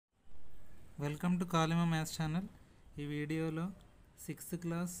Welcome to కాలిమా maths channel. ఈ వీడియోలో 6th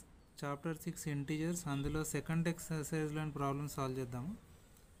class chapter 6 integers అందులో సెకండ్ ఎక్సర్సైజ్లోని ప్రాబ్లమ్స్ సాల్వ్ చేద్దాము.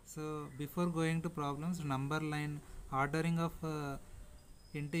 So before going to problems, number line ordering of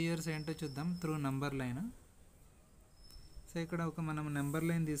integers ఏంటో చూద్దాం through number line. So ఇక్కడ మనం number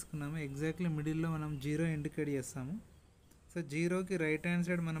line తీసుకున్నాము. ఎగ్జాక్ట్లీ మిడిల్లో మనం 0 ఇండికేట్ చేస్తాము. సో 0కి రైట్ హ్యాండ్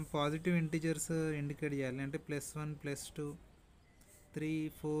సైడ్ మనం పాజిటివ్ ఇంటీజర్స్ ఇండికేట్ చేయాలి, అంటే +1 +2 3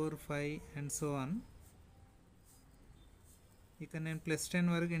 4 5 అండ్ సో ఆన్. ఇక నేను +10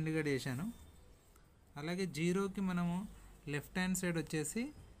 వరకు ఇండికేట్ చేశాను. అలాగే 0కి మనము లెఫ్ట్ హ్యాండ్ సైడ్ వచ్చేసి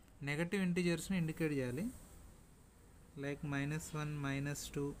నెగటివ్ ఇంటీజర్స్ని ఇండికేట్ చేయాలి, like -1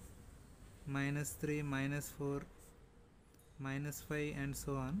 -2 -3 -4 -5 and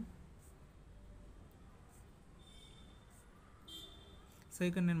so on. So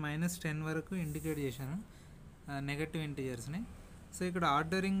ఇక్కడ నేను -10 వరకు ఇండికేట్ చేశాను నెగటివ్ ఇంటీజర్స్ని. సో ఇక్కడ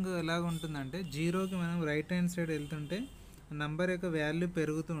ఆర్డరింగ్ ఎలాగ ఉంటుందంటే, 0కి మనం రైట్ హ్యాండ్ సైడ్ వెళ్తుంటే నంబర్ యొక్క వాల్యూ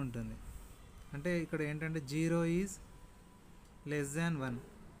పెరుగుతూ ఉంటుంది. అంటే ఇక్కడ ఏంటంటే 0 is <1,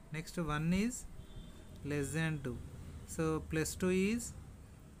 next 1 is <2, so +2 is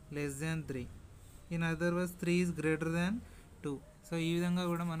 <3, in other words 3 is <2. So ఈ విధంగా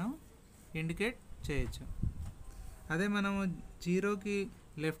కూడా మనం ఇండికేట్ చేయొచ్చు. అదే మనము 0కి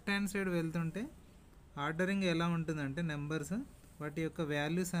లెఫ్ట్ హ్యాండ్ సైడ్ వెళ్తుంటే ఆర్డరింగ్ ఎలా ఉంటుందంటే, నెంబర్స్ వాటి యొక్క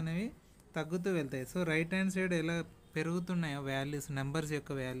వాల్యూస్ అనేవి తగ్గుతూ వెళ్తాయి. సో రైట్ హ్యాండ్ సైడ్ ఎలా పెరుగుతున్నాయో వాల్యూస్, నెంబర్స్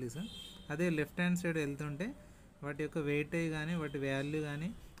యొక్క వాల్యూస్, అదే లెఫ్ట్ హ్యాండ్ సైడ్ వెళ్తుంటే వాటి యొక్క వెయిటేజ్ కానీ వాటి వాల్యూ కానీ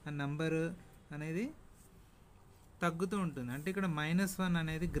ఆ నెంబర్ అనేది తగ్గుతూ ఉంటుంది. అంటే ఇక్కడ -1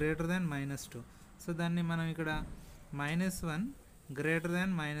 అనేది <-2, సో దాన్ని మనం ఇక్కడ -1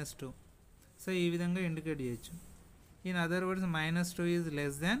 <-2, సో ఈ విధంగా ఇండికేట్ చేయొచ్చు. ఇన్ అదర్ వర్డ్స్ -2 ఈజ్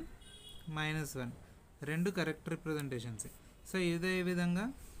 <-1, రెండు కరెక్ట్ రిప్రజెంటేషన్స్. సో ఇదే విధంగా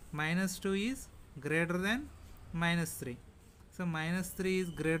 -2 ఈజ్ <-3, సో -3 ఈజ్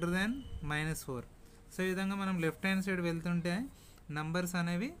 <-4. సో ఈ విధంగా మనం లెఫ్ట్ హ్యాండ్ సైడ్ వెళ్తుంటే నంబర్స్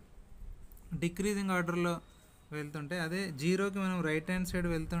అనేవి డిక్రీజింగ్ ఆర్డర్లో వెళ్తుంటే, అదే 0కి మనం రైట్ హ్యాండ్ సైడ్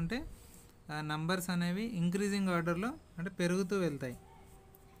వెళ్తుంటే నంబర్స్ అనేవి ఇంక్రీజింగ్ ఆర్డర్లో అంటే పెరుగుతూ వెళ్తాయి.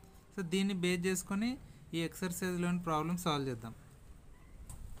 సో దీన్ని బేస్ చేసుకొని ఈ ఎక్సర్సైజ్లోని ప్రాబ్లమ్ సాల్వ్ చేద్దాం.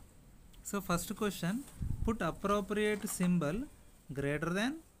 So first question, put appropriate symbol <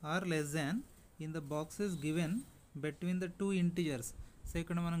 in the boxes given between the two integers. So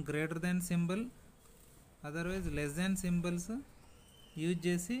ఇక్కడ మనం < సింబల్ అదర్వైజ్ < సింబల్స్ యూజ్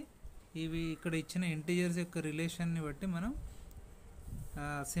చేసి ఇవి ఇక్కడ ఇచ్చిన ఇంటీజర్స్ యొక్క రిలేషన్ని బట్టి మనం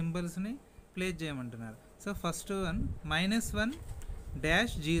సింబల్స్ని ప్లేస్ చేయమంటున్నారు. So first one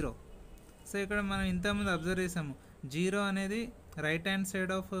 -1-0. సో ఇక్కడ మనం ఇంతకుముందు అబ్జర్వ్ చేసాము, 0 అనేది రైట్ హ్యాండ్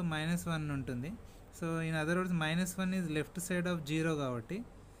సైడ్ ఆఫ్ -1 ఉంటుంది. So in other words -1 is left side of 0 కాబట్టి,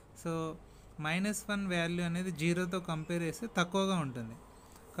 సో -1 వాల్యూ అనేది 0తో కంపేర్ చేస్తే తక్కువగా ఉంటుంది.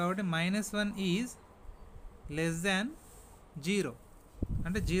 కాబట్టి -1 ఈజ్ <0,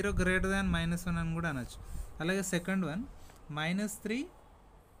 అంటే 0 <-1 అని కూడా అనొచ్చు. అలాగే సెకండ్ వన్ -3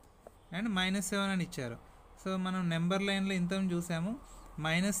 అండ్ -7 అని ఇచ్చారు. సో మనం నెంబర్ లైన్లో ఇంత చూసాము,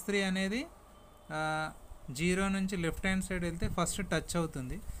 -3 అనేది 0 నుంచి లెఫ్ట్ హ్యాండ్ సైడ్ వెళ్తే ఫస్ట్ టచ్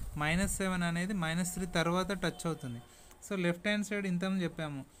అవుతుంది, -7 అనేది -3 తర్వాత టచ్ అవుతుంది. సో లెఫ్ట్ హ్యాండ్ సైడ్ ఇంతకుముందు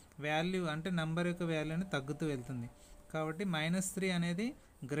చెప్పాము, వాల్యూ అంటే నెంబర్ యొక్క వాల్యూ అనేది తగ్గుతూ వెళ్తుంది. కాబట్టి -3 అనేది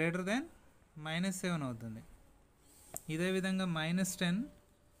 <-7 అవుతుంది. ఇదే విధంగా -10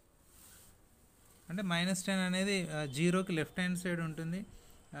 అంటే -10 అనేది 0కి లెఫ్ట్ హ్యాండ్ సైడ్ ఉంటుంది,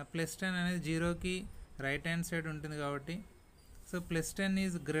 +10 అనేది 0కి రైట్ హ్యాండ్ సైడ్ ఉంటుంది. కాబట్టి so +10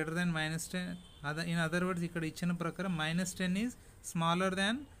 is <-10. In other words ఇక్కడ ఇచ్చిన ప్రకారం -10 is smaller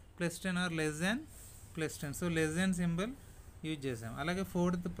than +10 are +10. So <. Symbol use చేసాం. అలాగే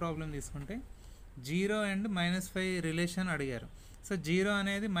ఫోర్త్ ప్రాబ్లం తీసుకుంటే 0 అండ్ -5 రిలేషన్ అడిగారు. సో 0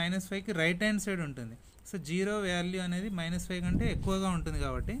 అనేది -5కి రైట్ హ్యాండ్ సైడ్ ఉంటుంది. సో 0 వాల్యూ అనేది -5 కంటే ఎక్కువగా ఉంటుంది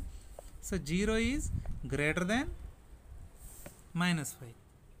కాబట్టి, సో 0 ఈజ్ <-5.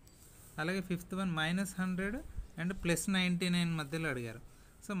 అలాగే ఫిఫ్త్ వన్ -100 అండ్ +99 మధ్యలో అడిగారు.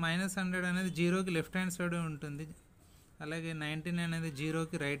 సో -100 అనేది 0కి లెఫ్ట్ హ్యాండ్ సైడ్ ఉంటుంది, అలాగే 99 అనేది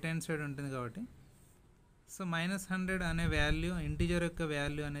 0కి రైట్ హ్యాండ్ సైడ్ ఉంటుంది. కాబట్టి సో -100 అనే వాల్యూ, ఇంటీజర్ యొక్క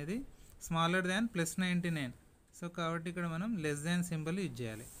వాల్యూ అనేది స్మాలర్ దాన్ +99. సో కాబట్టి ఇక్కడ మనం <. సింబల్ యూజ్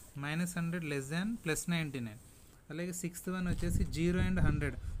చేయాలి, -100 <+99. అలాగే సిక్స్త్ వన్ వచ్చేసి 0 అండ్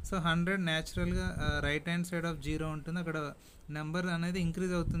 100. సో 100 న్యాచురల్గా రైట్ హ్యాండ్ సైడ్ ఆఫ్ 0 ఉంటుంది, అక్కడ నెంబర్ అనేది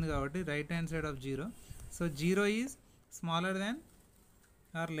ఇంక్రీజ్ అవుతుంది కాబట్టి right hand side of 0. So 0 is smaller than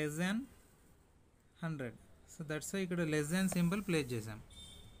or <100. So that's ఇక్కడ <. సింబల్ ప్లేస్ చేసాం.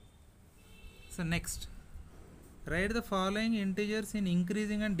 So next right the following integers in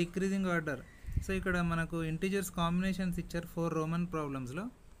increasing and decreasing order. So ఇక్కడ మనకు integers combinations ఇచ్చారు 4 రోమన్ ప్రాబ్లమ్స్లో.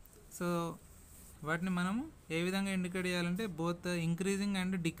 సో వాటిని మనం ఏ విధంగా ఇండికేట్ చేయాలంటే బోత్ ఇంక్రీజింగ్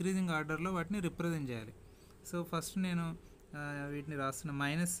అండ్ డిక్రీజింగ్ ఆర్డర్లో వాటిని రిప్రజెంట్ చేయాలి. సో ఫస్ట్ నేను వీటిని రాస్తున్న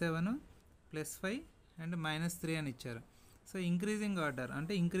 -7 +5 అండ్ -3 అని ఇచ్చారు. సో ఇంక్రీజింగ్ ఆర్డర్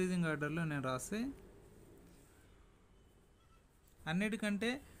అంటే ఇంక్రీజింగ్ ఆర్డర్లో నేను రాస్తే అన్నిటికంటే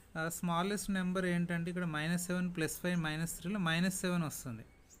స్మాలెస్ట్ నెంబర్ ఏంటంటే ఇక్కడ -7 +5 -3లో -7 వస్తుంది.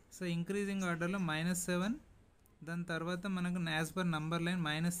 సో ఇంక్రీజింగ్ ఆర్డర్లో -7, దాని తర్వాత మనకు as per number line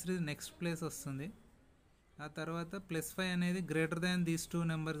 -3 next place వస్తుంది. ఆ తర్వాత +5 అనేది గ్రేటర్ దాన్ దీస్ 2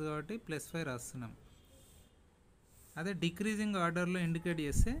 నెంబర్స్ కాబట్టి +5 రాస్తున్నాం. అదే డిక్రీజింగ్ ఆర్డర్లో ఇండికేట్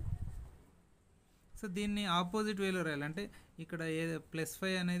చేస్తే సో దీన్ని ఆపోజిట్ వేలో రాయాలి. అంటే ఇక్కడ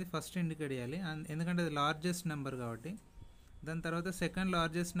 +5 అనేది ఫస్ట్ ఇండికేట్ చేయాలి ఎందుకంటే అది లార్జెస్ట్ నెంబర్ కాబట్టి. దాని తర్వాత సెకండ్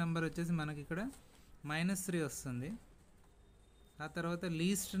లార్జెస్ట్ నెంబర్ వచ్చేసి మనకి ఇక్కడ -3 వస్తుంది. ఆ తర్వాత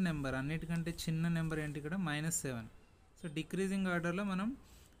లీస్ట్ నెంబర్ అన్నిటికంటే చిన్న నెంబర్ ఏంటి ఇక్కడ -7. సో డిక్రీజింగ్ ఆర్డర్లో మనం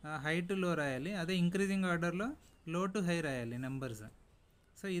హై టు లో రాయాలి, అదే ఇంక్రీజింగ్ ఆర్డర్లో లో టు హై రాయాలి నెంబర్స్.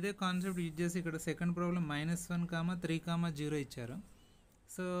 సో ఇదే కాన్సెప్ట్ యూజ్ చేసి ఇక్కడ సెకండ్ ప్రాబ్లం -1, 3, 0 ఇచ్చారు.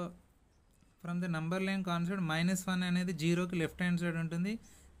 So from the number line concept -1 అనేది 0కి లెఫ్ట్ హ్యాండ్ సైడ్ ఉంటుంది,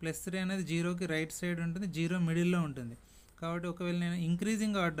 +3 అనేది 0కి రైట్ సైడ్ ఉంటుంది, 0 మిడిల్లో ఉంటుంది. కాబట్టి ఒకవేళ నేను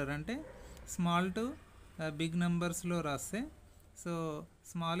ఇంక్రీజింగ్ ఆర్డర్ అంటే స్మాల్ టు బిగ్ నెంబర్స్లో రాస్తే సో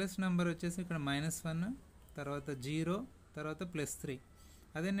స్మాలెస్ట్ నెంబర్ వచ్చేసి ఇక్కడ -1, తర్వాత 0, తర్వాత +3.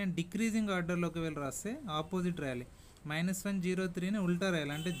 అదే నేను డిక్రీజింగ్ ఆర్డర్లో ఒకవేళ రాస్తే ఆపోజిట్ రాయాలి. -1, 0, 3ని ఉల్టా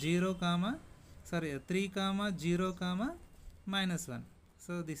రాయాలి. అంటే 3, 0, -1.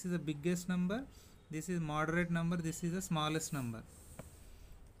 So this is the biggest number, this is moderate number, this is the smallest number.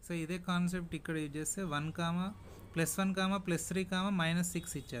 So ఇదే కాన్సెప్ట్ ఇక్కడ యూజ్ చేస్తే +1, +3,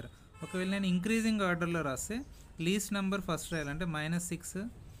 -6 ఇచ్చారు. ఒకవేళ నేను ఇంక్రీజింగ్ ఆర్డర్లో రాస్తే లీస్ట్ నెంబర్ ఫస్ట్ రాయాలి. అంటే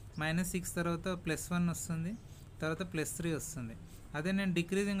 -6 తర్వాత +1 వస్తుంది, తర్వాత +3 వస్తుంది. అదే నేను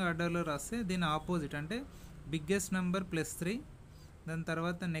డిక్రీజింగ్ ఆర్డర్లో రాస్తే దీని ఆపోజిట్ అంటే బిగ్గెస్ట్ నెంబర్ +3, దాని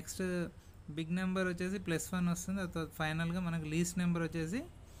తర్వాత నెక్స్ట్ బిగ్ నెంబర్ వచ్చేసి +1 వస్తుంది, తర్వాత ఫైనల్గా మనకు లీస్ట్ నెంబర్ వచ్చేసి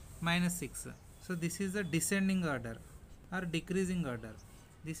 -6. So this is the descending order or decreasing order,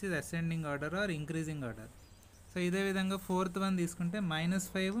 this is ascending order or increasing order. So ఇదే విధంగా ఫోర్త్ వన్ తీసుకుంటే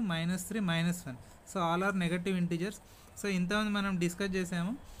 -5, -3, -1. So all are negative integers. So ఇంతమంది మనం డిస్కస్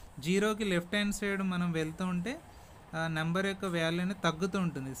చేసాము 0కి లెఫ్ట్ హ్యాండ్ సైడ్ మనం వెళ్తూ ఉంటే నెంబర్ యొక్క వాల్యూ అనేది తగ్గుతూ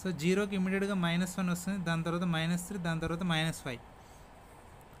ఉంటుంది. సో 0కి ఇమీడియట్గా -1 వస్తుంది, దాని తర్వాత -3, దాని తర్వాత -5.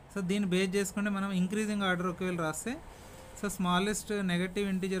 సో దీన్ని బేస్ చేసుకుంటే మనం ఇంక్రీజింగ్ ఆర్డర్ ఒకవేళ రాస్తే సో స్మాలెస్ట్ నెగటివ్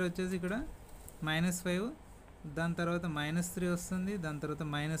ఇంటీజర్ వచ్చేసి ఇక్కడ -5, దాని తర్వాత -3 వస్తుంది, దాని తర్వాత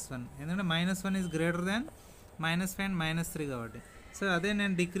 -1. ఎందుకంటే -1 ఈజ్ గ్రేటర్ దాన్ -5 అండ్ -3 కాబట్టి. సో అదే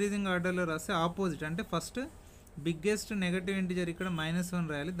నేను డిక్రీజింగ్ ఆర్డర్లో రాస్తే ఆపోజిట్ అంటే ఫస్ట్ బిగ్గెస్ట్ నెగటివ్ ఇంటీజర్ ఇక్కడ -1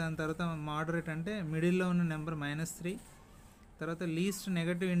 రాయాలి, దాని తర్వాత మోడరేట్ అంటే మిడిల్లో ఉన్న నెంబర్ -3, తర్వాత లీస్ట్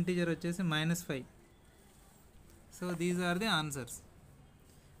నెగటివ్ ఇంటీజర్ వచ్చేసి -5. So these are the answers.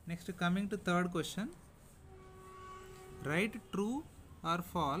 Next coming to third question, right true or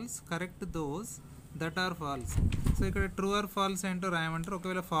falls, correct those that are falls. So ఇక్కడ ట్రూ ఆర్ ఫాల్స్ ఏంటో రాయమంటారు,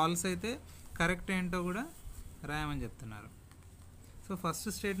 ఒకవేళ ఫాల్స్ అయితే కరెక్ట్ ఏంటో కూడా రాయమని చెప్తున్నారు. సో ఫస్ట్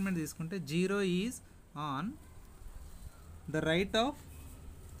స్టేట్మెంట్ తీసుకుంటే 0 is on the right of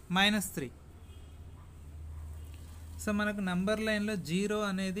 -3. So మనకు నంబర్ లైన్లో 0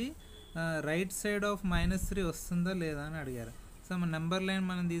 అనేది రైట్ సైడ్ ఆఫ్ -3 వస్తుందా లేదా అని అడిగారు. సో మన నెంబర్ లైన్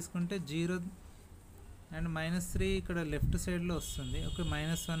మనం తీసుకుంటే 0 అండ్ -3 ఇక్కడ లెఫ్ట్ సైడ్లో వస్తుంది. Okay,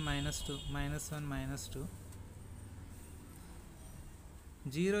 -1, -2, -1, -2.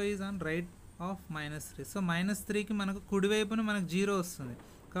 0 is on right of -3. So -3కి మనకు కుడివైపున మనకు 0 వస్తుంది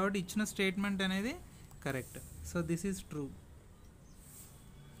కాబట్టి ఇచ్చిన స్టేట్మెంట్ అనేది correct. So this is true.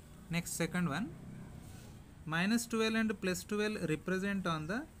 Next second one, -12 and +12 represent on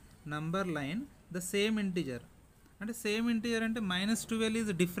the number line the same integer. అంటే సేమ్ ఇంటీజర్ అంటే -12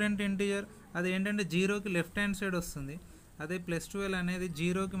 ఈజ్ డిఫరెంట్ ఇంటీజర్, అది ఏంటంటే 0కి లెఫ్ట్ హ్యాండ్ సైడ్ వస్తుంది, అదే +12 అనేది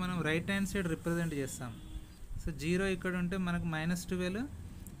 0కి మనం రైట్ హ్యాండ్ సైడ్ రిప్రజెంట్ చేస్తాం. సో 0 ఇక్కడ ఉంటే మనకు -12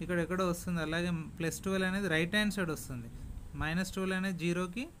 ఇక్కడ ఎక్కడో వస్తుంది, అలాగే +12 అనేది రైట్ హ్యాండ్ సైడ్ వస్తుంది. -12 అనేది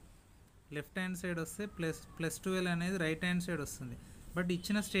 0కి లెఫ్ట్ హ్యాండ్ సైడ్ వస్తే +12 అనేది రైట్ హ్యాండ్ సైడ్ వస్తుంది. బట్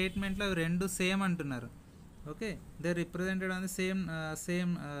ఇచ్చిన స్టేట్మెంట్లో అవి రెండు సేమ్ అంటున్నారు. Okay, they represented on the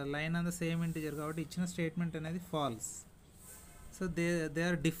same line on the same integer కాబట్టి ఇచ్చిన స్టేట్మెంట్ అనేది falls. So they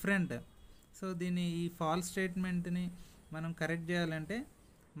are different. So దీన్ని ఈ ఫాల్స్ స్టేట్మెంట్ని మనం కరెక్ట్ చేయాలంటే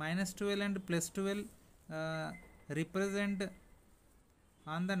 -12 and +12 represent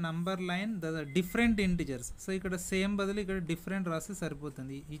on the number line the different integers. So ఇక్కడ same బదులు ఇక్కడ డిఫరెంట్ రాస్తే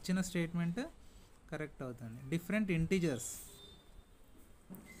సరిపోతుంది. ఇచ్చిన స్టేట్మెంట్ కరెక్ట్ అవుతుంది. Different integers.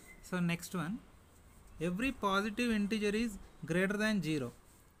 So next one, every positive integer is greater than 0.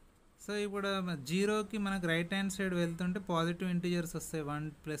 So ఇప్పుడు 0కి మనకు రైట్ హ్యాండ్ సైడ్ వెళ్తుంటే పాజిటివ్ ఇంటీజర్స్ వస్తాయి, 1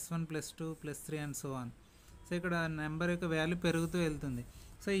 +1 +2 +3 అండ్ సో ఆన్. సో ఇక్కడ నెంబర్ యొక్క వాల్యూ పెరుగుతూ వెళ్తుంది.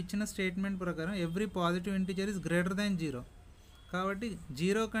 సో ఇచ్చిన స్టేట్మెంట్ ప్రకారం every positive integer is greater than 0. కాబట్టి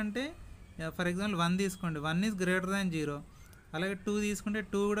 0 కంటే ఫర్ ఎగ్జాంపుల్ 1 తీసుకోండి, 1 ఈజ్ గ్రేటర్ దాన్ 0. అలాగే 2 తీసుకుంటే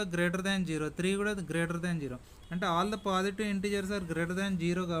 2 కూడా గ్రేటర్ దాన్ 0, 3 కూడా గ్రేటర్ దాన్ 0. అంటే all the positive integers are greater than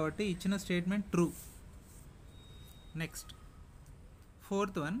 0 కాబట్టి ఇచ్చిన statement true. Next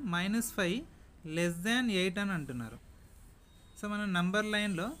fourth one, -5 <8 అని అంటున్నారు. సో మన నంబర్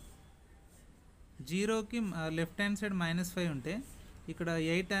లైన్లో 0కి లెఫ్ట్ హ్యాండ్ సైడ్ -5 ఉంటే ఇక్కడ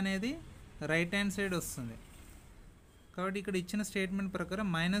 8 అనేది రైట్ హ్యాండ్ సైడ్ వస్తుంది. కాబట్టి ఇక్కడ ఇచ్చిన స్టేట్మెంట్ ప్రకారం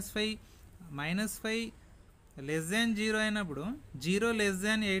 -5 <0 అయినప్పుడు 0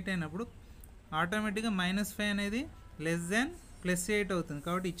 <8 అయినప్పుడు ఆటోమేటిక్గా -5 అనేది +8 అవుతుంది.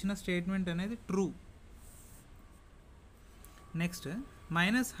 కాబట్టి ఇచ్చిన స్టేట్మెంట్ అనేది true. Next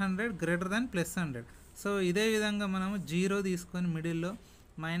 -100 greater than +100. So ఇదే విధంగా మనము 0 తీసుకొని మిడిల్లో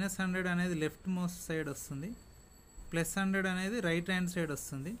 -100 అనేది లెఫ్ట్ మోస్ట్ సైడ్ వస్తుంది, +100 అనేది రైట్ హ్యాండ్ సైడ్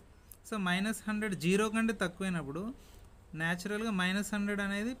వస్తుంది. సో -100 0 కంటే తక్కువైనప్పుడు న్యాచురల్గా -100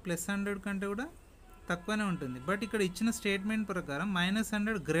 అనేది +100 కంటే కూడా తక్కువనే ఉంటుంది. బట్ ఇక్కడ ఇచ్చిన స్టేట్మెంట్ ప్రకారం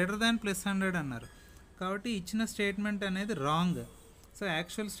 -100 గ్రేటర్ దాన్ +100 అన్నారు. కాబట్టి ఇచ్చిన స్టేట్మెంట్ అనేది రాంగ్. సో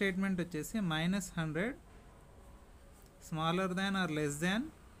యాక్చువల్ స్టేట్మెంట్ వచ్చేసి -100 smaller than or less than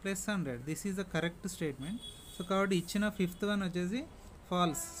 +100. This is the correct statement. So కాబట్టి ఇచ్చిన ఫిఫ్త్ వన్ వచ్చేసి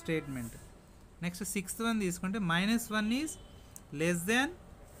false statement. Next sixth one తీసుకుంటే -1 ఈజ్ లెస్ దాన్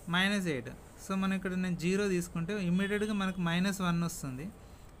 -8. సో మనం ఇక్కడ నేను 0 తీసుకుంటే ఇమ్మీడియట్గా మనకు -1 వస్తుంది,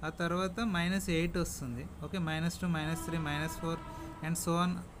 ఆ తర్వాత -8 వస్తుంది. Okay, -2 -3 -4 and so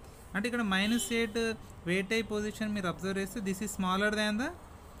on. అంటే ఇక్కడ -8 వెయిట్ అయి పొజిషన్ మీరు అబ్జర్వ్ చేస్తే this is smaller than the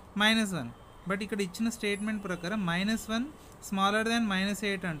 -1. But ఇక్కడ ఇచ్చిన స్టేట్మెంట్ ప్రకారం -1 స్మాలర్ దాన్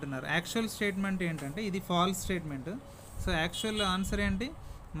 -8 అంటున్నారు. యాక్చువల్ స్టేట్మెంట్ ఏంటంటే ఇది false statement. So actual answer ఏంటి,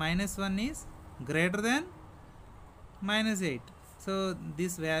 -1 is greater than -8. So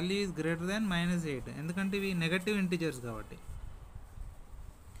this value is greater than -8 ఎందుకంటే ఇవి నెగటివ్ ఇంటీజర్స్ కాబట్టి.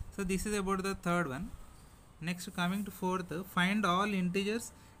 So this is about the third one. Next coming to fourth, find all integers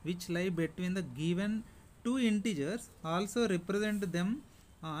which లై between the given 2 integers, also represent them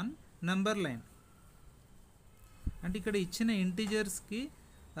on number line. అంటే ఇక్కడ ఇచ్చిన ఇంటీజర్స్కి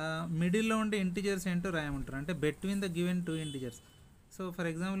మిడిల్లో ఉండే integers ఏంటో రాయమంటారు, అంటే between the given 2 integers. So for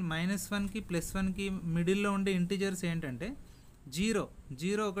example -1కి +1కి మిడిల్లో ఉండే ఇంటీజర్స్ ఏంటంటే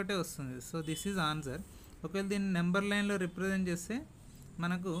 0 ఒకటే వస్తుంది. So this is answer. ఒకవేళ దీన్ని నెంబర్ లైన్లో రిప్రజెంట్ చేస్తే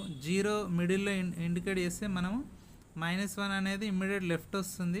మనకు 0 మిడిల్లో ఇండికేట్ చేస్తే మనము -1 అనేది ఇమ్మీడియట్ లెఫ్ట్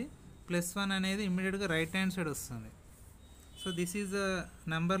వస్తుంది, +1 అనేది ఇమ్మీడియట్గా రైట్ హ్యాండ్ సైడ్ వస్తుంది. So this is the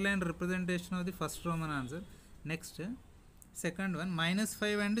number line representation of the first Roman answer. Next second one,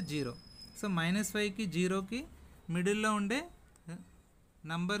 -5 and 0. So -5కి 0కి మిడిల్లో ఉండే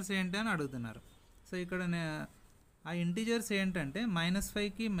నంబర్స్ ఏంటి అని అడుగుతున్నారు. సో ఇక్కడ ఆ ఇంటీజర్స్ ఏంటంటే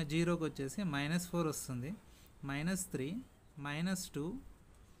 -5కి 0కి వచ్చేసి -4 వస్తుంది, -3 -2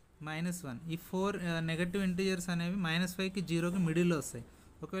 -1. ఈ 4 నెగటివ్ ఇంటీజర్స్ అనేవి -5కి 0కి మిడిల్లో వస్తాయి.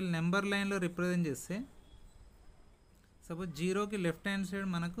 ఒకవేళ నెంబర్ లైన్లో రిప్రజెంట్ చేస్తే సపోజ్ 0కి లెఫ్ట్ హ్యాండ్ సైడ్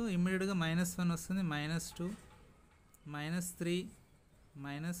మనకు ఇమ్మీడియట్గా -1 వస్తుంది, -2 -3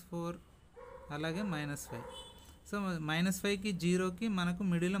 -4 అలాగే -5. సో -5కి 0కి మనకు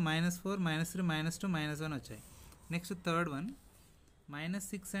మిడిల్లో -4 -3 -2 -1 వచ్చాయి. నెక్స్ట్ థర్డ్ వన్,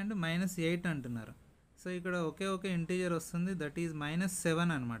 -6 అండ్ -8 అంటున్నారు. సో ఇక్కడ ఒకే ఇంటీజర్ వస్తుంది, దట్ ఈజ్ -7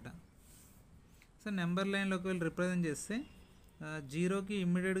 అనమాట. సో నెంబర్ లైన్లో ఒకవేళ రిప్రజెంట్ చేస్తే 0కి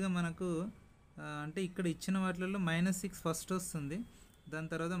ఇమ్మీడియట్గా మనకు అంటే ఇక్కడ ఇచ్చిన వాటిల్లో -6 ఫస్ట్ వస్తుంది, దాని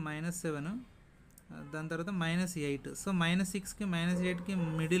తర్వాత -7, దాని తర్వాత -8. సో -6కి -8కి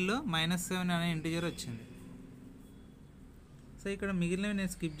మిడిల్లో -7 అనే ఇంటీజర్ వచ్చింది. సో ఇక్కడ మిగిలినవి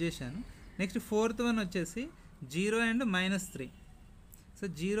నేను స్కిప్ చేశాను. నెక్స్ట్ ఫోర్త్ వన్ వచ్చేసి 0 అండ్ -3. సో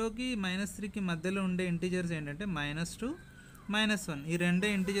 0కి -3కి మధ్యలో ఉండే ఇంటీజర్స్ ఏంటంటే -2 -1. ఈ రెండే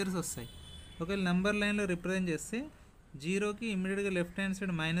ఇంటీజర్స్ వస్తాయి. ఒకవేళ నెంబర్ లైన్లో రిప్రజెంట్ చేస్తే 0కి ఇమ్మీడియట్గా left hand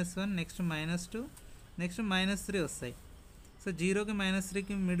side -1, next -2, next -3 వస్తాయి. సో 0కి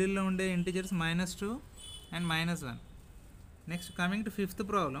 -3కి మిడిల్లో ఉండే integers -2 and -1. Next coming to fifth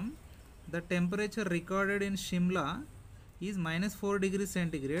problem, the temperature recorded in Shimla is -4 degrees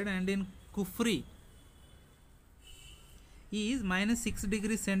centigrade and in Kufri is -6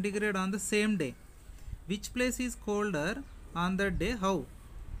 degrees centigrade on the same day. Which place is colder on that day? How?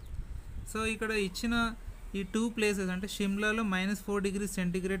 So ఇక్కడ ఇచ్చిన ఈ 2 places అంటే షిమ్లాలో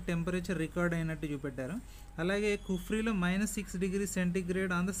 -4°C temperature record అయినట్టు చూపెట్టారు. అలాగే కుఫ్రీలో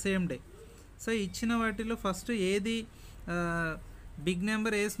 -6°C on the same day. So ఇచ్చిన వాటిలో first ఏది big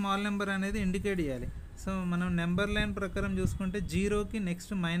number, a small number అనేది ఇండికేట్ చేయాలి. సో మనం నెంబర్ లైన్ ప్రకారం చూసుకుంటే 0కి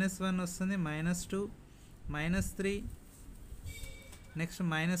నెక్స్ట్ -1 వస్తుంది, -2, -3, నెక్స్ట్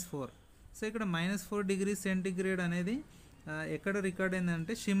 -4. సో ఇక్కడ -4°C అనేది ఎక్కడ రికార్డ్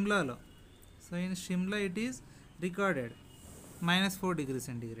అయిందంటే షిమ్లాలో. So in Shimla it is recorded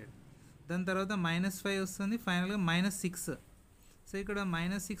 -4°C. దాని తర్వాత -5 వస్తుంది, ఫైనల్గా -6. సో ఇక్కడ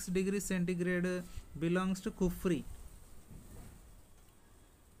 -6°C belongs to Kufri.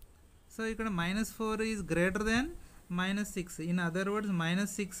 So ఇక్కడ -4 is greater than -6. In other words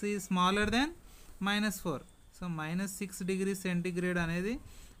 -6 is smaller than -4. So -6°C అనేది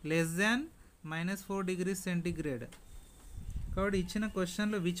లెస్ దాన్ -4°C. కాబట్టి ఇచ్చిన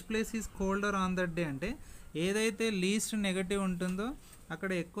క్వశ్చన్లో which place is colder on that day అంటే ఏదైతే లీస్ట్ నెగటివ్ ఉంటుందో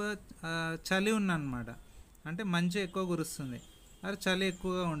అక్కడ ఎక్కువ చలి ఉందన్నమాట. అంటే మంచు ఎక్కువ కురుస్తుంది, అది చలి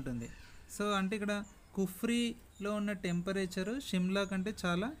ఎక్కువగా ఉంటుంది. సో అంటే ఇక్కడ కుఫ్రీలో ఉన్న టెంపరేచరు షిమ్లా కంటే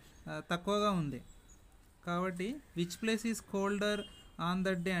చాలా తక్కువగా ఉంది. కాబట్టి which place is colder on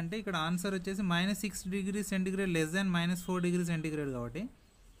that day అంటే ఇక్కడ ఆన్సర్ వచ్చేసి -6°C లెస్ దాన్ -4°C కాబట్టి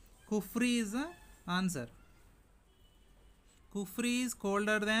Kufri is the answer. Kufri is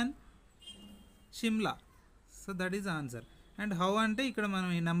colder than Shimla. So that is answer. And how అంటే ఇక్కడ మనం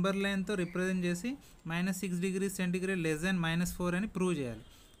ఈ నెంబర్ లైన్తో రిప్రజెంట్ చేసి -6°C లెస్ దాన్ -4 అని ప్రూవ్ చేయాలి.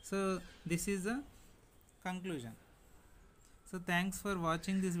 So this is the conclusion. So thanks for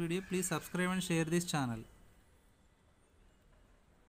watching this video. Please subscribe and share this channel.